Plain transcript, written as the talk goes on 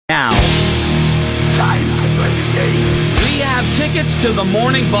Now, time to play the game. We have tickets to the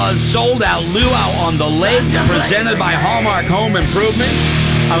Morning Buzz sold out luau on the lake, presented by Hallmark Home Improvement.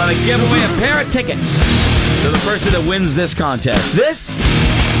 I'm going to give away a pair of tickets to the person that wins this contest. This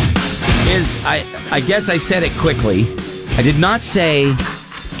is, I guess I said it quickly. I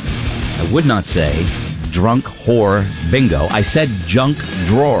would not say drunk whore bingo. I said junk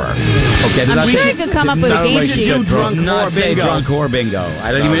drawer. Okay, I'm sure you could come up with a game sheet. Drunk whore bingo.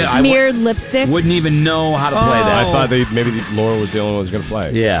 I don't even smeared lipstick. Wouldn't even know how to play that. I thought maybe Laura was the only one who was going to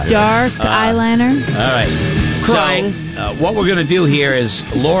play. Yeah. Dark eyeliner. All right. Crying. So, what we're going to do here is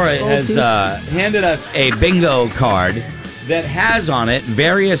Laura has handed us a bingo card that has on it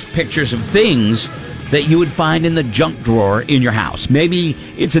various pictures of things that you would find in the junk drawer in your house. Maybe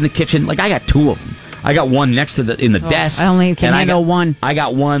it's in the kitchen. Like, I got two of them. I got one next to the desk. I only can handle one. I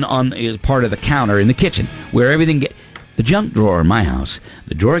got one on part of the counter in the kitchen where everything the junk drawer in my house.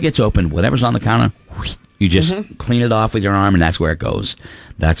 The drawer gets opened. Whatever's on the counter, you just clean it off with your arm, and that's where it goes.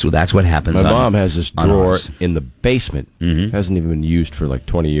 That's what happens. My mom has this drawer in the basement. Hasn't even been used for like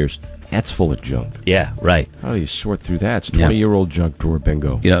 20 years. That's full of junk. Yeah, right. How do you sort through that? It's 20-year-old junk drawer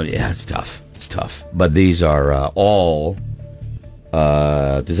bingo. It's tough. It's tough. But these are all.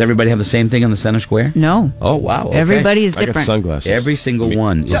 Does everybody have the same thing on the center square? No. Oh, wow. Okay. Everybody is I got different. sunglasses. Every single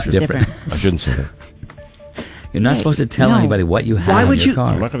one is different. I shouldn't say that. You're not supposed to tell anybody what you have in your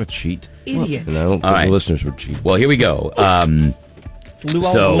car. I'm not going to cheat. Idiot. And I don't think the listeners would cheat. Well, here we go.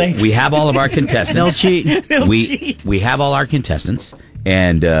 So we have all of our contestants. They'll cheat. We have all our contestants,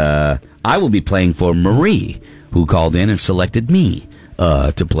 and I will be playing for Marie, who called in and selected me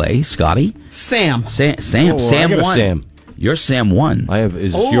to play. Scotty, Sam. Sam I got a won. Sam. Your Sam won.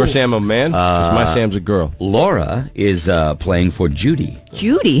 Is your Sam a man? Because my Sam's a girl. Laura is playing for Judy.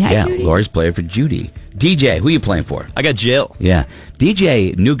 Judy. Hi, Judy. Laura's playing for Judy. DJ, who are you playing for? I got Jill. Yeah.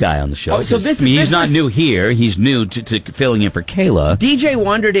 DJ, new guy on the show. Oh, so he's not new here. He's new to filling in for Kayla. DJ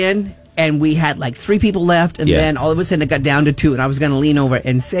wandered in, and we had like 3 people left, and then all of a sudden it got down to 2, and I was going to lean over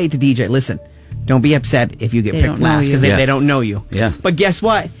and say to DJ, listen, don't be upset if you get picked last, because they don't know you. Yeah. But guess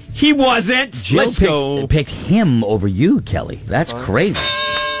what? He wasn't. Jill picked him over you, Kelly. That's crazy.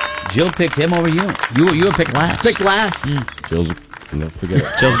 Jill picked him over you. You were picked last. Picked last. Jill's, forget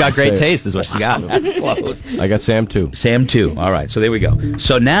it. Jill's got great taste, is what she's got. That's close. I got Sam too. Sam too. All right, so there we go.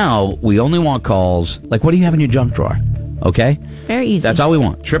 So now we only want calls. Like, what do you have in your junk drawer? Okay? Very easy. That's all we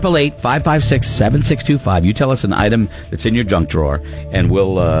want. 888-556-7625. You tell us an item that's in your junk drawer, and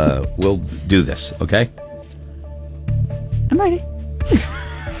we'll do this, okay? I'm ready.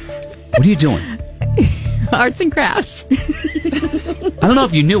 What are you doing? Arts and crafts. I don't know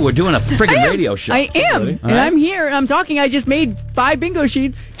if you knew we're doing a friggin' radio show. I am. Really? And I'm here, and I'm talking. I just made 5 bingo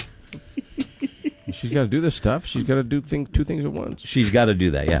sheets. She's got to do this stuff. She's got to do 2 things at once. She's got to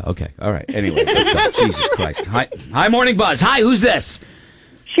do that, yeah. Okay, all right. Anyway, Jesus Christ. Hi, Morning Buzz. Hi, who's this?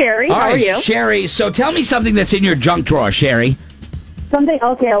 Sherry, All how right, are you? Sherry, so tell me something that's in your junk drawer, Sherry. Something,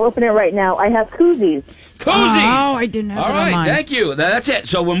 okay, I'll open it right now. I have koozies. Koozies! Oh, I didn't have All that on right, mine. thank you. That's it.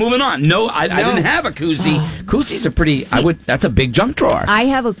 So we're moving on. No, I didn't have a koozie. Koozies are pretty, that's a big junk drawer. I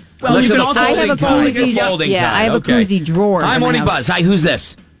have a. Unless you're the I have a folding kind. koozie. Folding Yeah, kind, I have okay. a koozie drawer. Hi, in my Morning house. Buzz. Hi, who's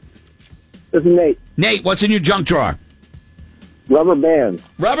this? This is Nate. Nate, what's in your junk drawer? Rubber bands.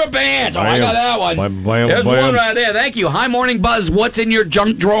 Rubber bands. Oh, I got that one. There's one right there. Thank you. Hi, Morning Buzz. What's in your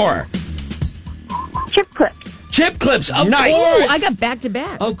junk drawer? Chip clips. Chip clips. Of Nice. course. Oh, I got back to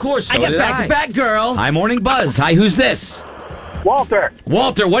back. Of course. So I got did back-to-back, girl. Hi, Morning Buzz. Hi, who's this? Walter.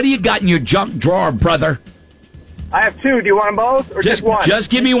 Walter, what do you got in your junk drawer, brother? I have 2. Do you want them both or just one? Just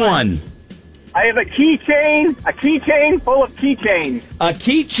give me one. I have a keychain full of keychains. A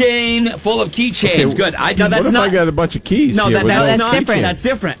keychain full of keychains. Okay, Good. No, What that's if not. I got a bunch of keys? No, here with that's no not. keychain? That's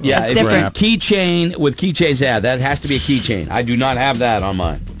different. Yeah, That's it's different. keychain with keychains. Yeah, that has to be a keychain. I do not have that on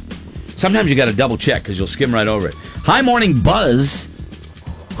mine. Sometimes you got to double check because you'll skim right over it. Hi, Morning Buzz.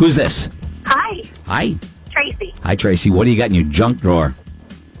 Who's this? Hi, Hi. Tracy. Hi, Tracy. What do you got in your junk drawer?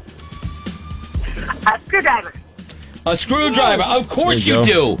 A screwdriver. A screwdriver. Of course There you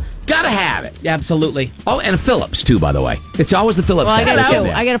you do. Gotta have it. Absolutely. Oh, and a Phillips, too, by the way. It's always the Phillips. Well, I head. got It's in two.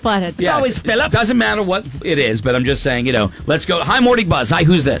 there. I got a flathead. Yeah, always Phillips. Doesn't matter what it is, but I'm just saying, let's go. Hi, Morning Buzz. Hi,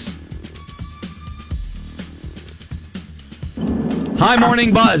 who's this? Hi,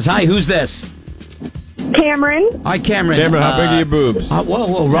 Morning Buzz. Hi, who's this? Cameron. Hi, Cameron. Cameron, how big are your boobs?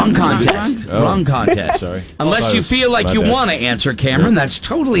 Whoa, wrong contest. Oh. Wrong contest. Sorry. Unless you feel like you want to answer, Cameron, that's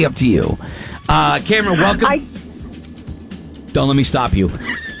totally up to you. Cameron, welcome. Don't let me stop you.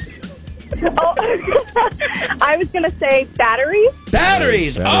 I was going to say batteries.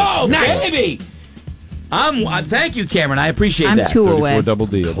 Batteries. Oh, Nice. baby. Thank you, Cameron. I appreciate I'm that. 2 away. 34 double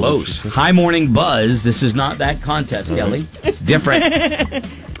D. Close. Hi, Morning Buzz. This is not that contest, Kelly. It's different.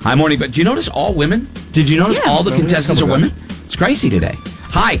 Hi, Morning Buzz. Do you notice all women? Did you notice all the contestants are women? It's crazy today.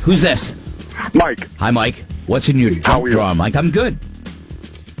 Hi, who's this? Mike, Hi, Mike. What's in your How junk are you? drawer, Mike? I'm good.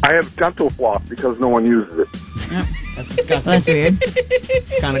 I have dental floss because no one uses it. That's disgusting. Well, that's weird.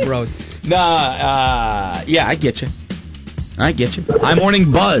 Kind of gross. Yeah, I get you. Hi,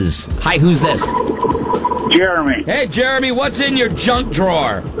 Morning Buzz. Hi, who's this? Jeremy, Hey, Jeremy, what's in your junk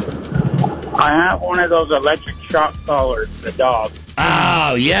drawer? I have one of those electric shock collars for the dog.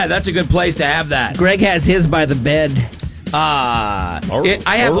 Oh, yeah, that's a good place to have that. Greg has his by the bed. I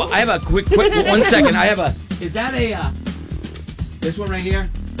have a quick 1 second. Is that this one right here?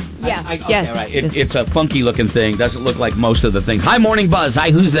 Yeah. Okay, Yes. all right. It's a funky looking thing. Doesn't look like most of the things. Hi, Morning Buzz. Hi,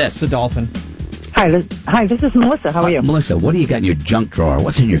 who's this? It's a dolphin. Hi, this is Melissa. How are you? Melissa, what do you got in your junk drawer?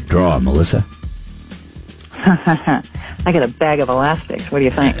 What's in your drawer, Melissa? I got a bag of elastics. What do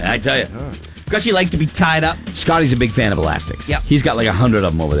you think? I tell you. Because she likes to be tied up. Scotty's a big fan of elastics. Yep. He's got like 100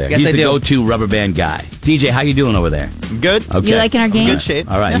 of them over there. Yes, He's I the do. go-to rubber band guy. DJ, how you doing over there? Good. Okay. You liking our game? Good shape.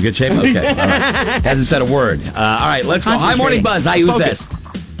 All right, in good shape? Okay. All right. Hasn't said a word. All right, let's go. Hi, Morning Buzz. Hi, who's this?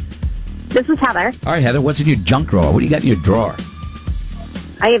 This is Heather. All right, Heather, what's in your junk drawer? What do you got in your drawer?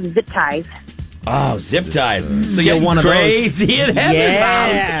 I have zip ties. Oh, zip ties. So you're one of those. Crazy at Heather's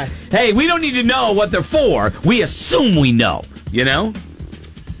Yeah. house. Hey, we don't need to know what they're for. We assume we know, you know?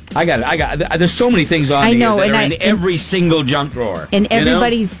 I got it. There's so many things on I here know, that and are in every single junk drawer. And you know?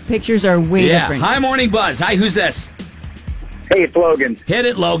 everybody's pictures are way Yeah. different. Hi, Morning Buzz. Hi, who's this? Hey, it's Logan. Hit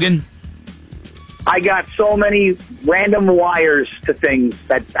it, Logan. I got so many random wires to things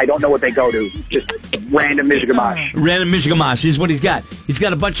that I don't know what they go to. Just random mishgamash. Random Mishgamash is what he's got. He's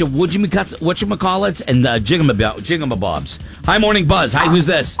got a bunch of whatchamacallits and jiggamabobs. Hi, Morning Buzz. Hi, who's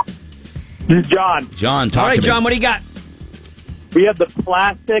this? This is John. John, talk All right, to me. John, what do you got? We have the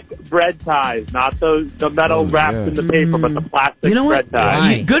plastic bread ties, not the metal wrapped in the paper, but the plastic You know what? bread ties.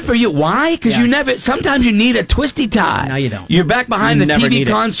 Why? Good for you. Why? Because Yeah. sometimes you need a twisty tie. No, you don't. You're back behind You the never TV need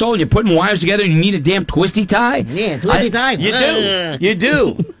it. console and you're putting wires together and you need a damn twisty tie? Yeah, twisty tie. You do. You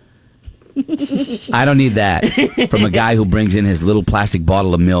do. I don't need that from a guy who brings in his little plastic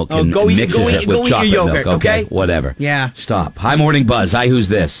bottle of milk Oh, and go eat- mixes go it eat- with go eat your chocolate yogurt, milk. okay? Whatever. Yeah. Stop. Hi, Morning Buzz. Hi, who's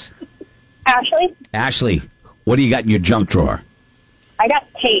this? Ashley, Ashley, what do you got in your junk drawer? I got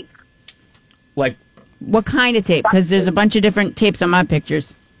tape. Like, What kind of tape? Because there's a bunch of different tapes on my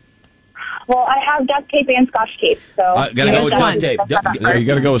pictures. Well, I have duct tape and scotch tape. So gotta go go with with one. duct tape. No, you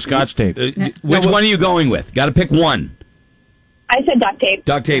got to go with Scotch tape. Which one are you going with? Got to pick one. I said duct tape.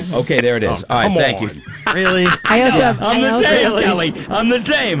 Duct tape. Okay, there it is. All right, come thank on. you. Really? I also have. I'm I the also same, Kelly. I'm the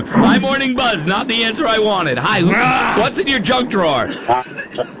same. Hi, Morning Buzz. Not the answer I wanted. Hi, what's in your junk drawer?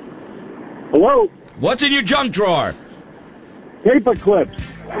 Hello? What's in your junk drawer? Paper clips.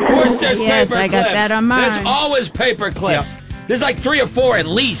 Of course, there's Yes, paper I got clips. that on mine. There's always paper clips. There's like 3 or 4 at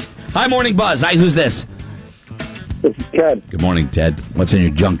least. Hi, Morning Buzz. Hi, who's this? This is Ted. Good morning, Ted. What's in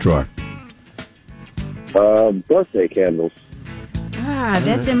your junk drawer? Birthday candles.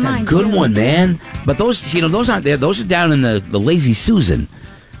 that's in mine. Good too. one, man. But those, those aren't there. Those are down in the Lazy Susan.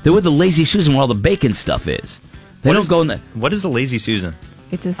 They're with the Lazy Susan where all the bacon stuff is. They don't go in the... What is a lazy Susan?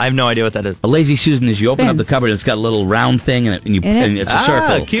 It's a, I have no idea what that is. A Lazy Susan is you open up the Spins. cupboard, it's got a little round thing, and it's a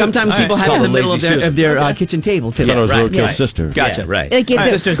circle. cute. Sometimes All people right. have it in the Called a middle lazy of their kitchen table, too. I thought it was right, Roadkill's right. sister. Gotcha. Yeah, right. like it's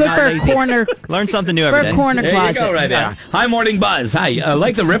Sister's good not for lazy. a corner Learn something new for every a day. corner There closet. you go, right there. Hi, Morning Buzz. Hi, I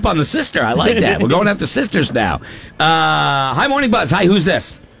like the rip on the sister. I like that. We're going after sisters now. Hi, Morning Buzz. Hi, who's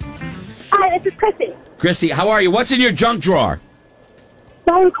this? Hi, this is Chrissy. Christy, how are you? What's in your junk drawer?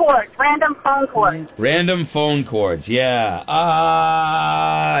 Phone cords, random phone cords. Random phone cords. Yeah.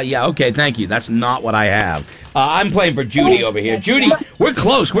 Yeah, okay, thank you. That's not what I have. I'm playing for Judy over here. Judy, we're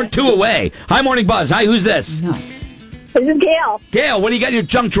close. We're 2 away. Hi, Morning Buzz. Hi, who's this? No. This is Gail. Gail, what do you got in your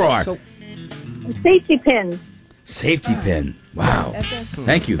junk drawer? Safety pins. Safety pin. Wow.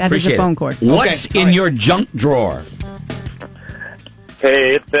 Thank you. That is a Appreciate phone it. cord. What's Okay, all in right. your junk drawer?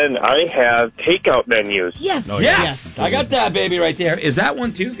 Hey, it's Ben. I have takeout menus. Yes. Yes, I got that baby right there. Is that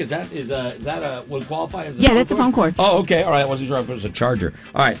one too? Because that is that a would qualify as a Yeah, that's a phone cord. Oh, okay. All right. I wasn't sure if it was a charger.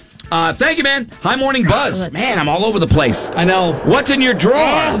 All right. Thank you, man. Hi, Morning Buzz. Man, I'm all over the place. I know. What's in your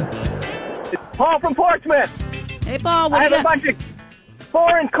drawer? Paul from Portsmouth. Hey, Paul, what I do you have a got? bunch of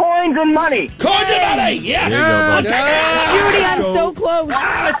foreign coins and money. Coins and money. Yes. There you go, bud. Judy, I'm so close.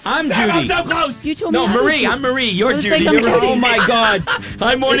 I'm Judy. I'm so close. You told No, me. I was Marie. close. I'm Marie. You're I was Judy. like, I'm You're Judy. Marie. Oh, my God.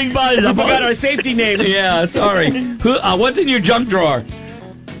 Hi, Morning Buzz. I forgot our safety names. Yeah, sorry. What's in your junk drawer?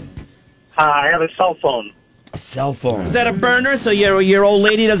 I have a cell phone. A cell phone. Is that a burner so your old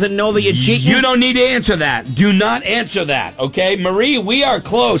lady doesn't know that you're cheating? You don't need to answer that. Do not answer that, okay? Marie, we are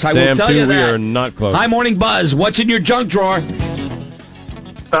close. I will Sam, tell too, you that. we are not close. Hi, Morning Buzz. What's in your junk drawer?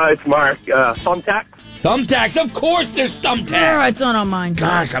 It's Mark. Thumbtack. Thumbtacks. Of course there's thumbtacks. Oh, it's not on mine.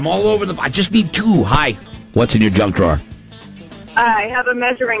 Gosh, I'm all over I just need 2. Hi. What's in your junk drawer? I have a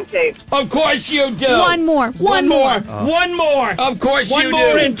measuring tape. Of course you do. One more. One more. One more. Of course One you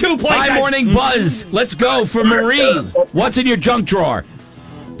more do. in 2 places. Hi, Morning Buzz. Let's go for Marie. What's in your junk drawer?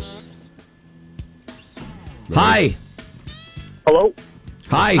 Hi. Hello?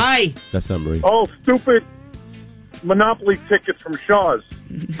 Hi. Hi. That's not Marie. Oh, stupid Monopoly tickets from Shaw's.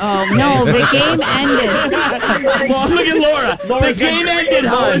 Oh, no, the game ended. Well, look at Laura. The game ended,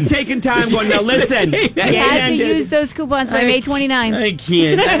 hon. Laura's taking time going, now listen. You had to use those coupons by May 29th. I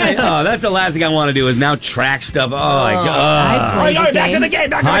can't. Oh, that's the last thing I want to do is now track stuff. Oh, my God. I played the Back to game. the game.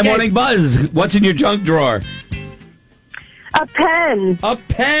 Back to Hi, the game. Morning Buzz. What's in your junk drawer? A pen. A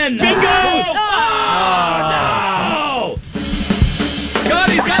pen. Bingo! Oh, no. God,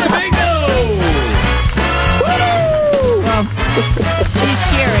 he's got a bingo. Well, she's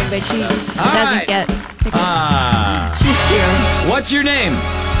cheering, but she doesn't right. get tickets. She's cheering. What's your name?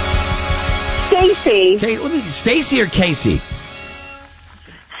 Stacy. Stacy or Casey?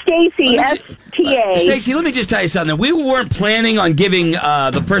 Stacy. STA. Stacy, let me just tell you something. We weren't planning on giving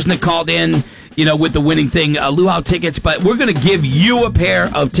the person that called in, with the winning thing, Luau tickets, but we're going to give you a pair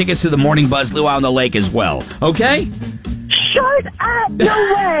of tickets to the Morning Buzz Luau on the Lake as well. Okay? Shut up.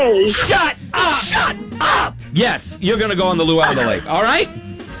 No way. Shut up! Shut up! Yes, you're going to go on the Luau on the Lake. All right?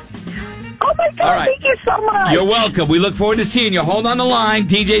 Oh, my God. All right. Thank you so much. You're welcome. We look forward to seeing you. Hold on the line.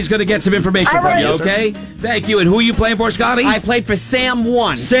 DJ's going to get some information All from right. you, okay? Thank you. And who are you playing for, Scotty? I played for Sam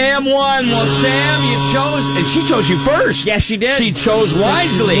 1. Sam won. Well, Sam, you chose, and she chose you first. Yes, she did. She chose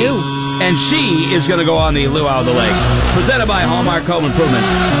wisely. She knew. And she is going to go on the Luau of the Lake. Presented by Hallmark Home Improvement.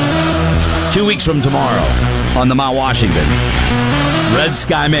 2 weeks from tomorrow on the Mount Washington. Red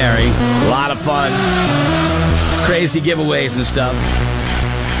Sky Mary. A lot of fun. Crazy giveaways and stuff.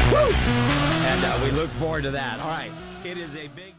 Woo! And we look forward to that. All right. It is a big...